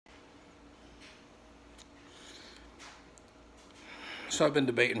So I've been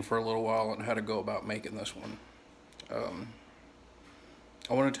debating for a little while on how to go about making this one.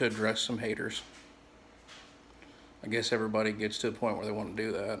 I wanted to address some haters. I guess everybody gets to a point where they want to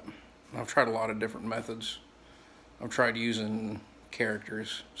do that. I've tried a lot of different methods. I've tried using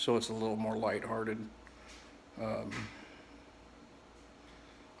characters, so it's a little more lighthearted. I've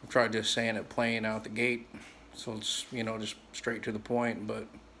tried just saying it plain out the gate, so it's, you know, just straight to the point, but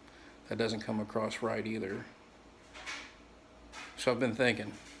that doesn't come across right either. So I've been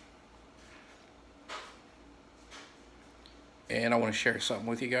thinking, and I want to share something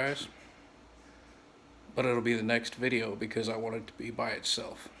with you guys, but it'll be the next video because I want it to be by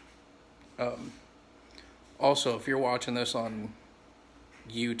itself. Also, if you're watching this on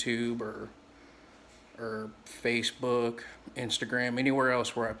YouTube or Facebook, Instagram, anywhere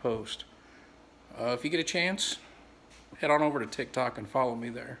else where I post, if you get a chance, head on over to TikTok and follow me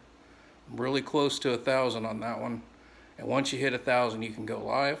there. I'm really close to 1,000 on that one, and once you hit 1,000 you can go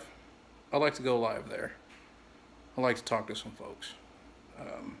live. I like to go live there. I like to talk to some folks.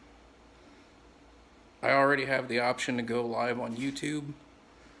 I already have the option to go live on YouTube.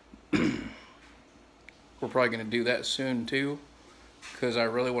 We're probably going to do that soon too, because I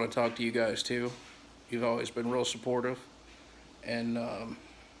really want to talk to you guys too. You've always been real supportive, and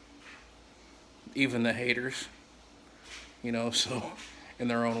even the haters, you know, so in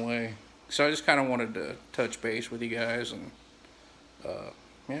their own way. So I just kind of wanted to touch base with you guys, and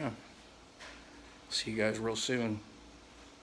yeah, see you guys real soon.